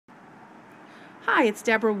Hi, it's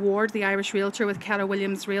Deborah Ward, the Irish Realtor with Keller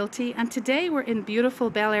Williams Realty, and today we're in beautiful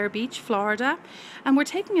Belleair Beach, Florida, and we're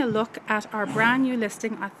taking a look at our brand new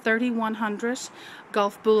listing at 3100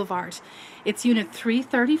 Gulf Boulevard. It's unit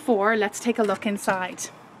 334. Let's take a look inside.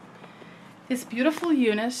 This beautiful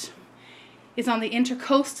unit is on the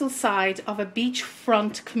intercoastal side of a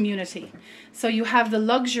beachfront community. So you have the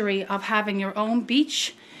luxury of having your own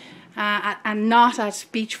beach and not at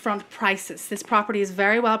beachfront prices. This property is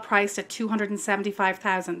very well priced at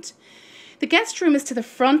 $275,000. The guest room is to the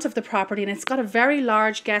front of the property, and it's got a very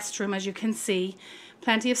large guest room, as you can see,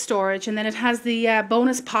 plenty of storage, and then it has the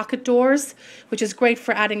bonus pocket doors, which is great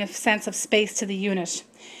for adding a sense of space to the unit.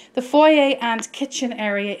 The foyer and kitchen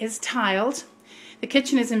area is tiled. The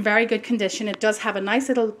kitchen is in very good condition. It does have a nice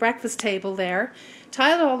little breakfast table there,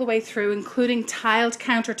 tiled all the way through, including tiled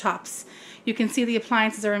countertops. You can see the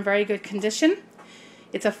appliances are in very good condition.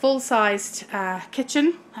 It's a full-sized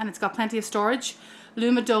kitchen, and it's got plenty of storage,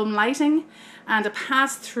 Lumadome lighting, and a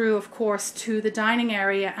pass-through, of course, to the dining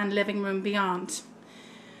area and living room beyond.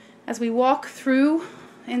 As we walk through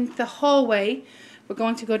in the hallway, we're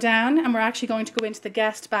going to go down, and we're actually going to go into the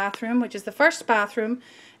guest bathroom, which is the first bathroom,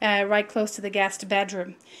 right close to the guest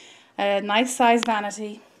bedroom. A nice size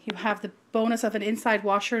vanity. You have the bonus of an inside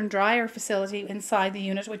washer and dryer facility inside the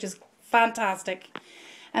unit, which is fantastic.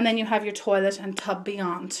 And then you have your toilet and tub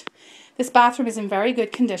beyond. This bathroom is in very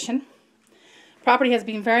good condition. Property has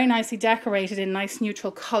been very nicely decorated in nice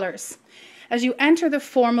neutral colors. As you enter the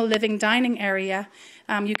formal living dining area,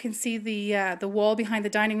 you can see the wall behind the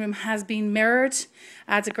dining room has been mirrored,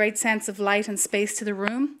 adds a great sense of light and space to the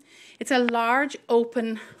room. It's a large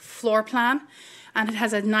open floor plan, and it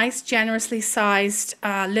has a nice generously sized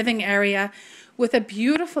living area with a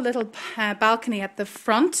beautiful little balcony at the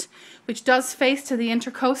front, which does face to the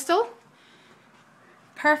intercoastal.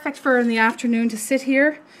 Perfect for in the afternoon to sit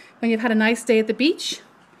here when you've had a nice day at the beach.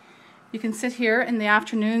 You can sit here in the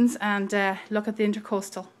afternoons and look at the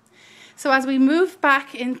intercoastal. So as we move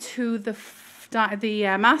back into the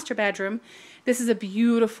master bedroom, this is a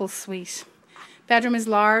beautiful suite. Bedroom is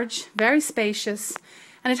large, very spacious,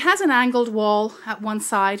 and it has an angled wall at one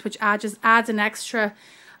side, which adds an extra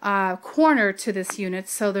corner to this unit.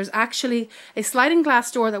 So there's actually a sliding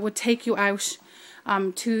glass door that would take you out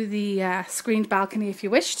to the screened balcony if you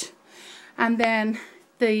wished. And then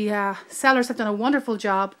the sellers have done a wonderful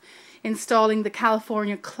job installing the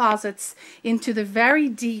California closets into the very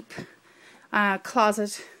deep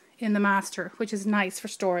closet in the master, which is nice for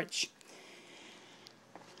storage.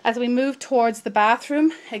 As we move towards the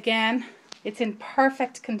bathroom, again, it's in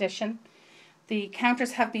perfect condition. The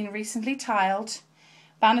counters have been recently tiled.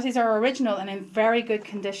 Vanities are original and in very good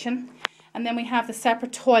condition. And then we have the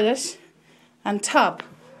separate toilet and tub.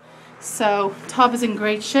 So tub is in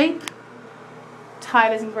great shape.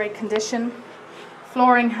 Tile is in great condition.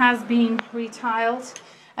 Flooring has been retiled.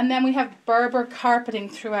 And then we have Berber carpeting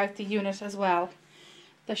throughout the unit as well.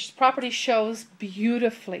 The property shows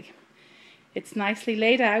beautifully. It's nicely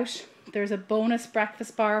laid out. There's a bonus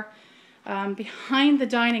breakfast bar behind the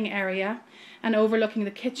dining area and overlooking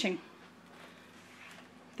the kitchen.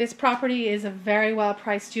 This property is a very well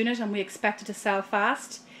priced unit, and we expect it to sell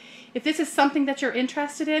fast. If this is something that you're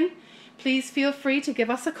interested in, please feel free to give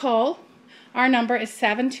us a call. Our number is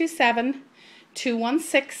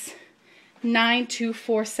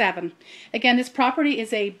 727-216-9247. Again, this property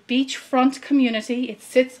is a beachfront community. It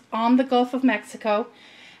sits on the Gulf of Mexico,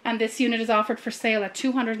 and this unit is offered for sale at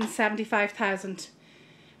 $275,000.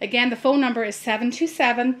 Again, the phone number is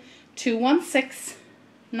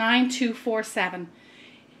 727-216-9247.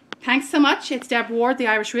 Thanks so much. It's Deb Ward, the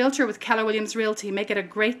Irish Realtor with Keller Williams Realty. Make it a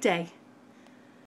great day.